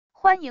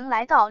欢迎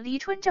来到黎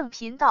春正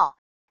频道，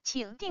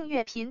请订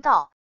阅频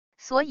道，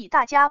所以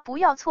大家不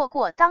要错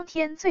过当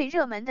天最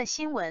热门的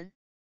新闻。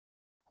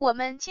我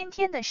们今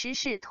天的时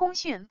事通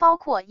讯包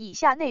括以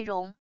下内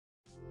容：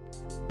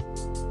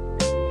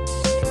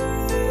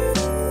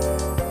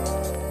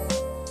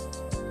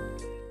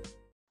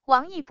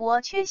王一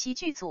博缺席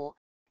剧组，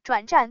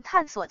转战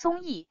探索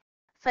综艺，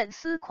粉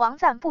丝狂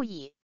赞不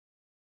已。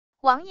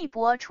王一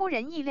博出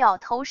人意料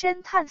投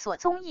身探索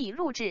综艺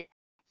录制，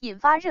引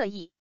发热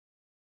议。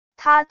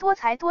他多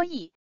才多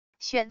艺，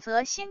选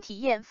择新体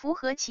验符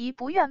合其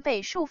不愿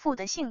被束缚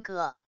的性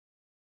格。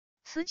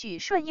此举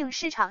顺应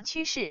市场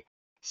趋势，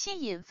吸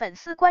引粉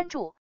丝关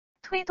注，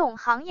推动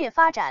行业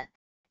发展，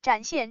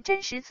展现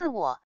真实自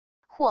我，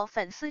获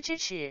粉丝支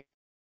持。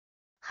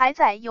还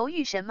在犹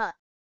豫什么？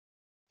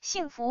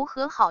幸福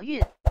和好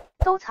运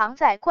都藏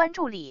在关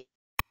注里，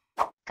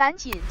赶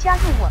紧加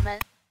入我们，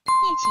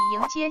一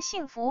起迎接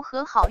幸福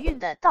和好运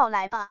的到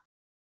来吧！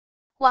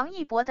王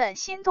一博的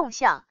新动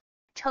向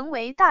成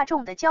为大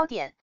众的焦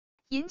点，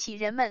引起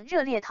人们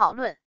热烈讨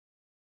论。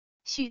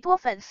许多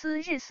粉丝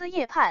日思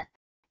夜盼，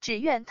只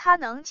愿他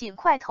能尽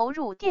快投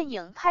入电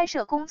影拍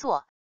摄工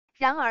作，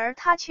然而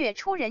他却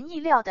出人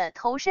意料地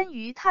投身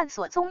于探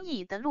索综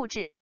艺的录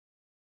制。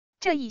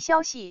这一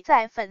消息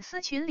在粉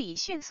丝群里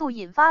迅速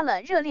引发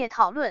了热烈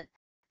讨论，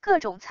各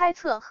种猜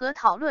测和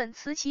讨论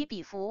此起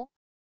彼伏。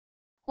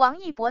王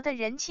一博的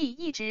人气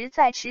一直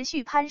在持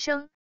续攀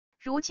升，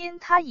如今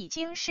他已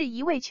经是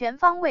一位全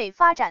方位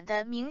发展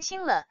的明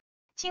星了，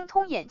精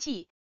通演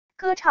技、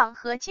歌唱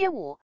和街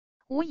舞，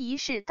无疑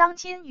是当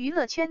今娱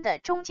乐圈的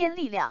中坚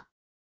力量。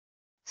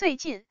最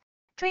近，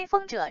追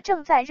风者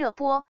正在热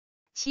播，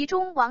其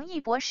中王一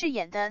博饰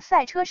演的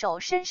赛车手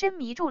深深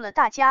迷住了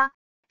大家，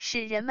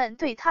使人们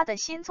对他的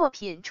新作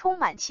品充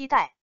满期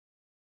待。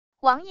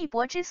王一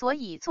博之所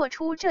以做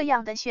出这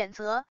样的选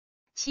择，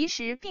其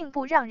实并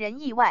不让人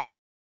意外。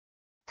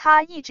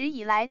他一直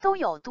以来都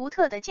有独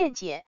特的见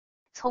解，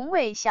从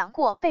未想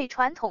过被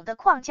传统的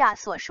框架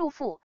所束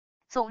缚，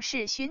总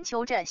是寻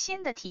求着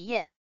新的体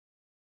验。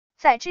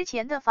在之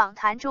前的访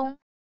谈中，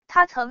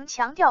他曾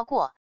强调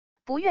过，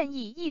不愿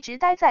意一直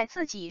待在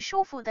自己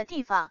舒服的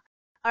地方，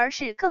而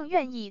是更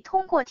愿意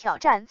通过挑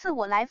战自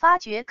我来发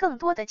掘更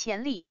多的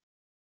潜力。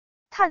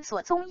探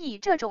索综艺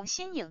这种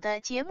新颖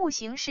的节目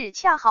形式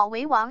恰好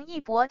为王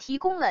一博提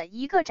供了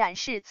一个展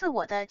示自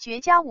我的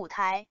绝佳舞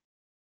台。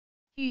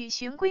与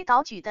循规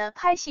蹈矩的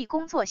拍戏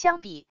工作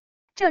相比，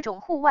这种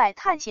户外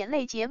探险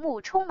类节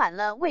目充满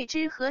了未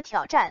知和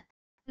挑战，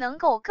能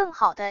够更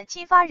好地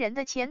激发人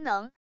的潜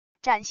能，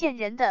展现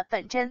人的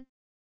本真。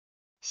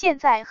现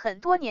在很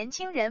多年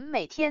轻人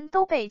每天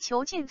都被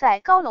囚禁在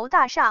高楼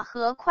大厦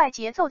和快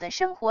节奏的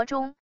生活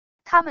中，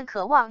他们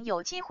渴望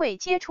有机会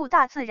接触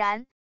大自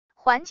然，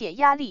缓解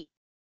压力。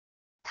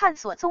探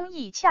索综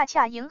艺恰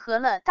恰迎合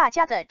了大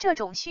家的这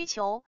种需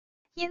求，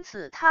因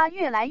此它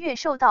越来越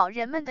受到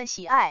人们的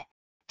喜爱，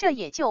这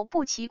也就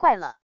不奇怪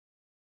了。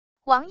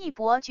王一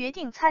博决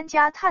定参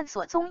加探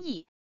索综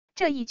艺，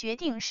这一决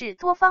定是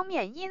多方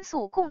面因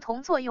素共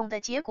同作用的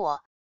结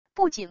果，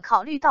不仅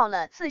考虑到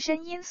了自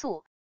身因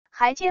素，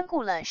还兼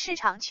顾了市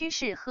场趋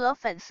势和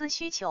粉丝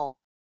需求。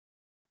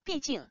毕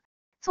竟，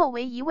作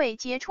为一位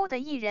杰出的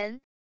艺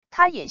人，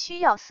他也需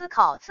要思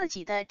考自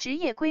己的职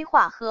业规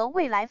划和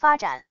未来发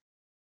展。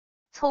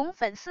从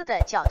粉丝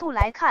的角度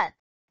来看，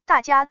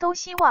大家都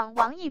希望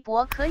王一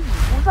博可以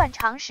不断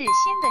尝试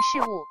新的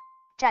事物，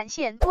展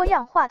现多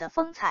样化的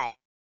风采。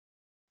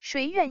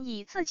谁愿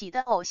意自己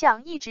的偶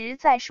像一直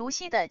在熟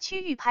悉的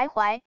区域徘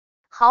徊，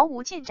毫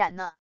无进展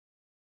呢？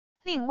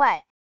另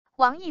外，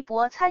王一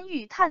博参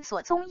与探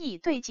索综艺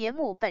对节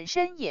目本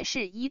身也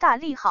是一大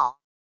利好。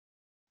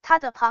他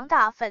的庞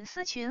大粉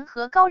丝群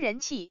和高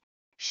人气，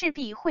势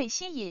必会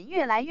吸引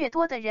越来越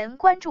多的人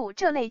关注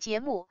这类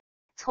节目，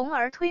从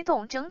而推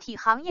动整体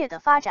行业的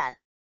发展。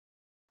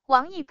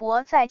王一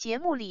博在节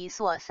目里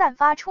所散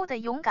发出的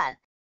勇敢、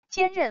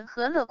坚韧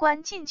和乐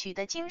观进取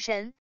的精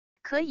神，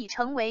可以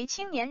成为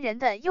青年人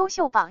的优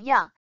秀榜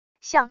样，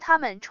向他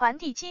们传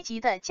递积极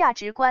的价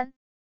值观。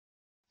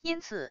因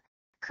此，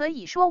可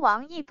以说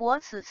王一博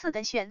此次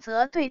的选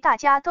择对大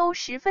家都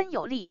十分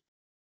有利。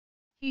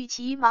与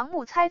其盲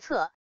目猜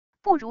测，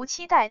不如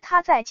期待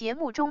他在节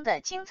目中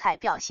的精彩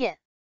表现。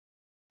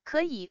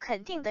可以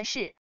肯定的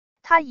是，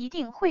他一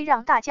定会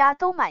让大家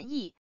都满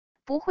意，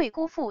不会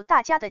辜负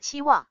大家的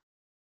期望。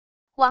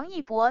王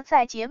一博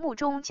在节目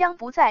中将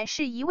不再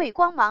是一位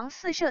光芒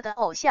四射的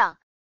偶像，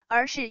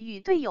而是与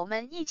队友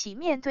们一起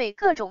面对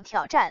各种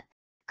挑战，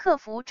克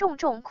服重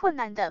重困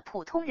难的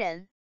普通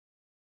人。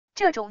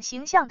这种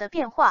形象的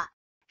变化，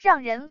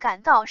让人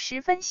感到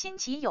十分新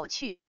奇有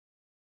趣。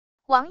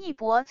王一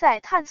博在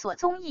探索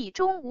综艺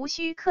中无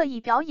需刻意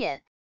表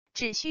演，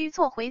只需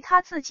做回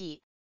他自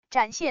己，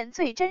展现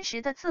最真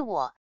实的自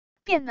我，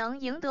便能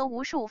赢得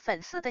无数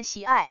粉丝的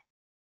喜爱。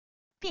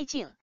毕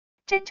竟，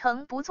真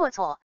诚不做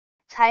作，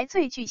才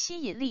最具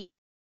吸引力。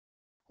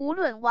无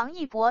论王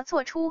一博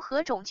做出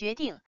何种决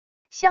定，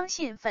相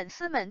信粉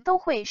丝们都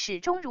会始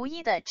终如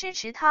一的支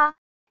持他，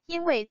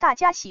因为大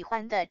家喜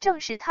欢的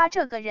正是他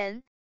这个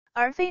人，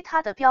而非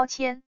他的标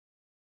签。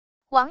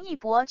王一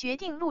博决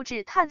定录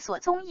制探索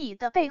综艺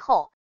的背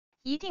后，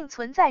一定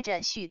存在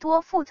着许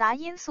多复杂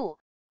因素，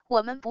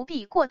我们不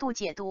必过度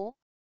解读。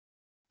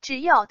只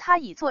要他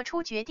已做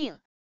出决定，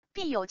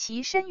必有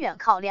其深远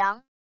考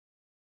量。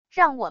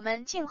让我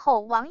们静候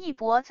王一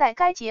博在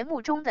该节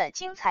目中的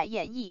精彩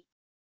演绎。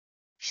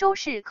收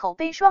视口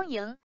碑双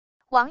赢，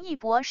王一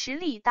博实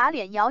力打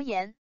脸谣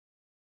言。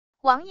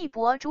王一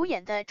博主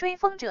演的《追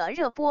风者》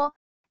热播，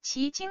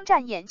其精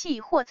湛演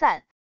技获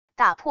赞，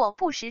打破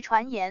不实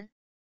传言。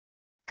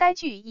该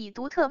剧以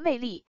独特魅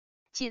力、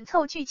紧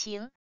凑剧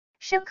情、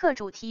深刻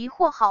主题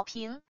获好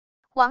评，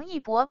王一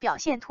博表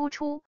现突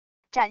出，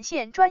展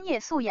现专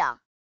业素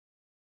养。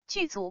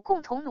剧组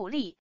共同努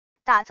力，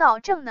打造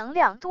正能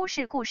量都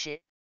市故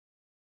事。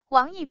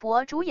王一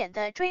博主演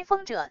的《追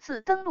风者》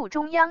自登陆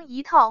中央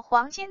一套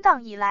黄金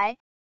档以来，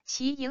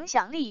其影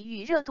响力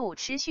与热度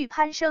持续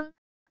攀升，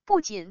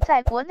不仅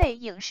在国内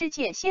影视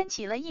界掀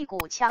起了一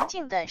股强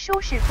劲的收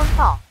视风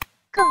暴，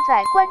更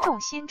在观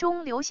众心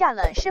中留下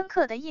了深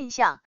刻的印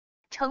象，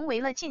成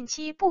为了近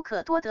期不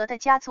可多得的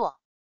佳作。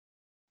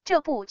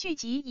这部剧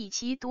集以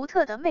其独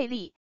特的魅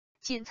力、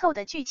紧凑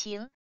的剧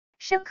情、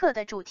深刻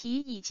的主题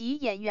以及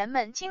演员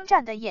们精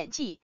湛的演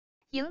技，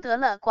赢得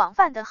了广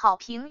泛的好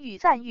评与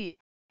赞誉，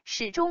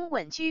始终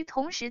稳居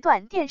同时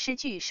段电视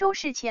剧收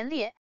视前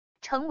列，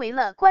成为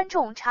了观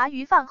众茶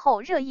余饭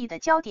后热议的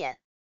焦点。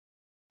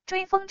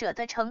追风者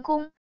的成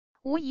功，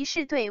无疑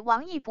是对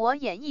王一博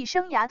演艺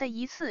生涯的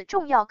一次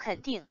重要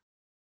肯定。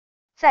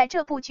在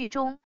这部剧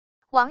中，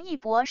王一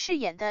博饰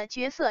演的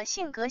角色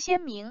性格鲜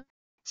明，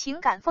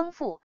情感丰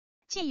富，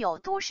既有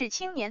都市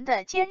青年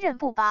的坚韧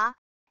不拔，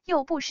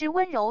又不失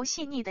温柔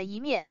细腻的一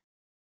面。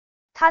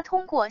他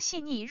通过细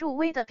腻入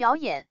微的表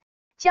演，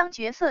将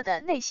角色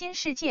的内心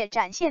世界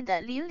展现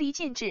得淋漓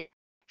尽致，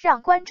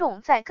让观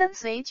众在跟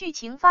随剧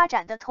情发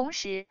展的同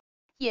时，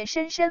也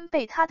深深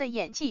被他的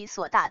演技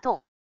所打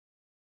动。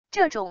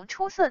这种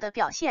出色的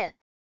表现，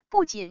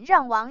不仅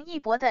让王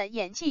一博的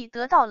演技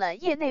得到了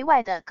业内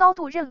外的高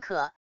度认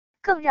可，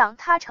更让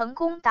他成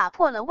功打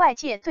破了外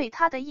界对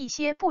他的一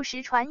些不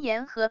实传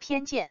言和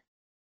偏见。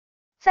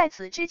在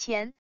此之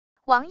前，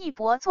王一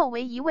博作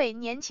为一位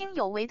年轻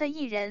有为的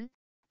艺人，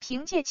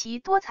凭借其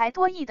多才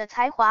多艺的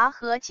才华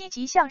和积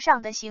极向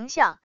上的形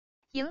象，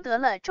赢得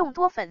了众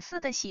多粉丝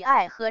的喜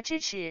爱和支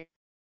持。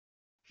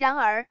然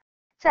而，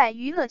在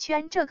娱乐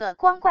圈这个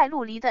光怪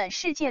陆离的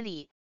世界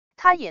里，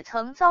他也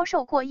曾遭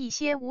受过一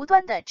些无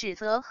端的指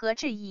责和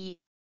质疑。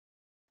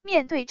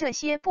面对这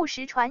些不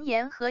实传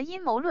言和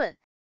阴谋论，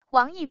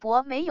王一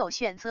博没有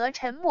选择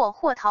沉默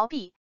或逃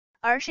避，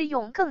而是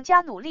用更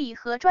加努力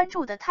和专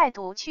注的态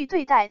度去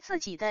对待自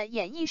己的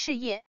演艺事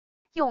业，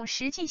用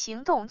实际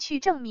行动去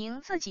证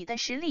明自己的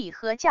实力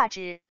和价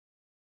值。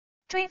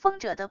追风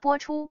者的播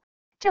出，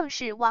正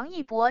是王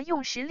一博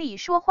用实力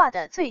说话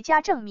的最佳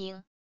证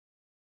明。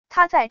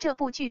他在这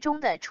部剧中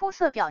的出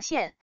色表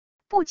现，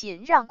不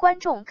仅让观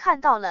众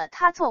看到了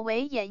他作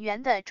为演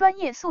员的专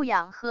业素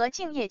养和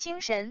敬业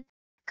精神，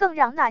更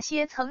让那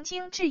些曾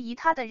经质疑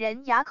他的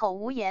人哑口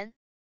无言。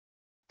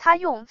他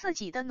用自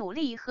己的努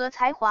力和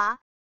才华，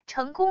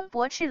成功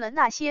驳斥了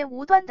那些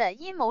无端的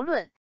阴谋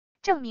论，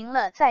证明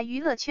了在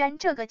娱乐圈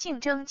这个竞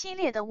争激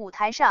烈的舞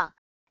台上，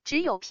只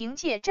有凭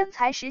借真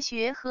才实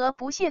学和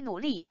不懈努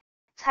力，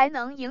才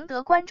能赢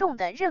得观众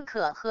的认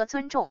可和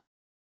尊重。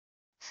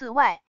此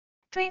外，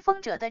追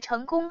风者的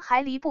成功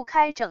还离不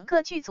开整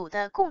个剧组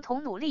的共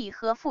同努力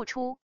和付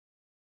出。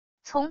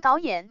从导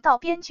演到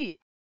编剧，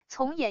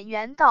从演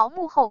员到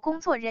幕后工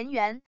作人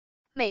员，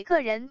每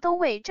个人都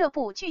为这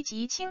部剧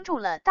集倾注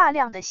了大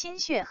量的心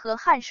血和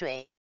汗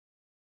水。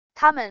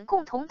他们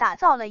共同打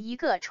造了一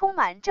个充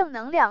满正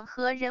能量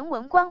和人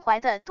文关怀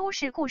的都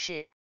市故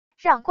事，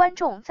让观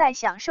众在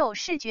享受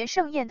视觉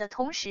盛宴的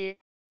同时，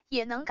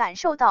也能感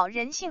受到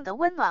人性的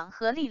温暖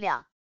和力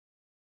量。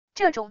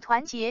这种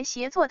团结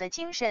协作的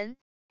精神，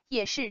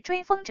也是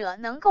追风者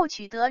能够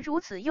取得如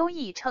此优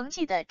异成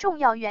绩的重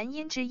要原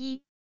因之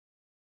一。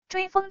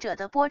追风者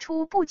的播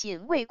出不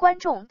仅为观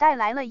众带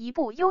来了一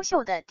部优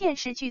秀的电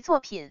视剧作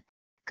品，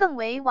更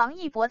为王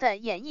一博的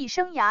演艺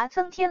生涯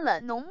增添了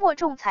浓墨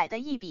重彩的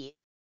一笔。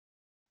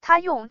他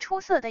用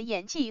出色的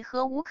演技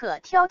和无可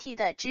挑剔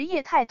的职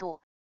业态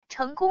度，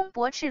成功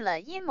驳斥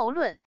了阴谋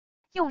论，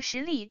用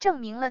实力证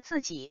明了自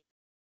己。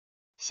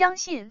相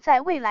信在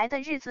未来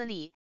的日子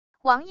里，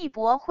王一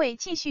博会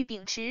继续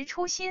秉持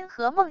初心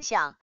和梦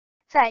想，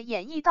在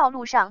演艺道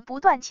路上不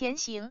断前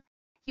行，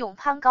勇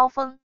攀高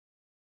峰。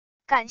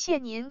感谢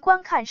您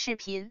观看视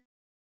频。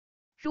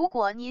如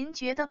果您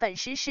觉得本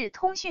时事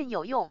通讯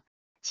有用，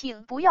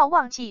请不要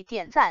忘记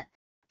点赞、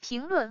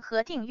评论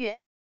和订阅。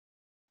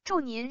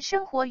祝您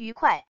生活愉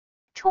快，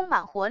充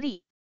满活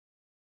力。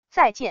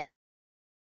再见。